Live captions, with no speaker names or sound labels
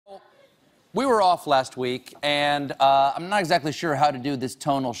We were off last week, and I'm not exactly sure how to do this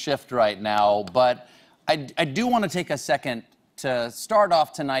tonal shift right now, but I do want to take a second to start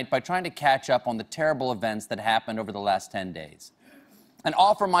off tonight by trying to catch up on the terrible events that happened over the last 10 days and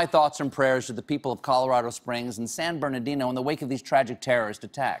offer my thoughts and prayers to the people of Colorado Springs and San Bernardino in the wake of these tragic terrorist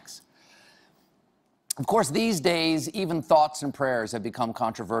attacks. Of course, these days, even thoughts and prayers have become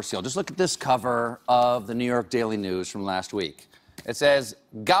controversial. Just look at this cover of the New York Daily News from last week. It says,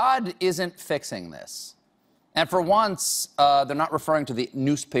 "God isn't fixing this." And for once, they're not referring to the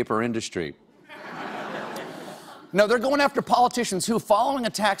newspaper industry. No, they're going after politicians who, following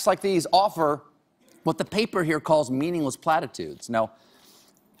attacks like these, offer what the paper here calls meaningless platitudes. Now,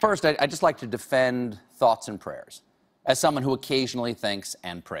 first, I'd just like to defend thoughts and prayers as someone who occasionally thinks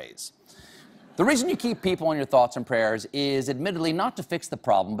and prays. The reason you keep people in your thoughts and prayers is admittedly not to fix the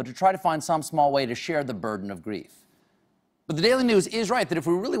problem, but to try to find some small way to share the burden of grief. But the Daily News is right that if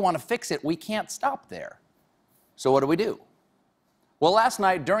we really want to fix it, we can't stop there. So what do? Well, last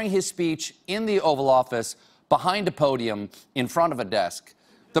night, during his speech in the Oval Office, behind a podium, in front of a desk,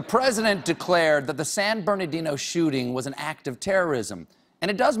 the president declared that the San Bernardino shooting was an act of terrorism. And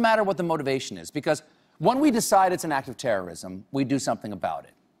it does matter what the motivation is, because when we decide it's an act of terrorism, we do something about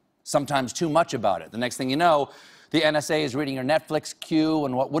it. Sometimes too much about it. The next thing you know, the NSA is reading your Netflix queue,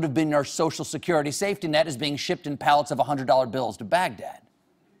 and what would have been your Social Security safety net is being shipped in pallets of $100 bills to Baghdad.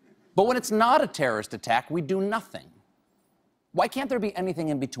 But when it's not a terrorist attack, we do nothing. Why can't there be anything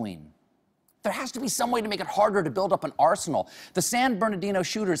in between? There has to be some way to make it harder to build up an arsenal. The San Bernardino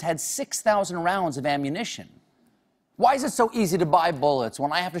shooters had 6,000 rounds of ammunition. Why is it so easy to buy bullets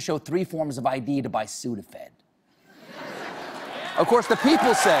when I have to show 3 forms of ID to buy Sudafed? Of course, the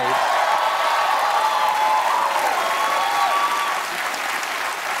people say...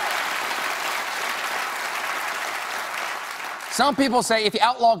 Some people say if you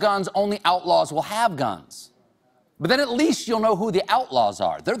outlaw guns, only outlaws will have guns. But then at least you'll know who the outlaws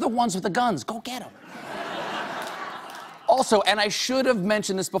are. They're the ones with the guns. Go get them. Also, and I should have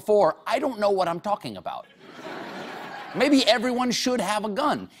mentioned this before, I don't know what I'm talking about. Maybe everyone should have a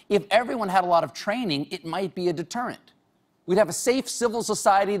gun. If everyone had a lot of training, it might be a deterrent. We'd have a safe civil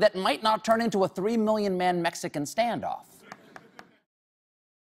society that might not turn into a 3 million man Mexican standoff.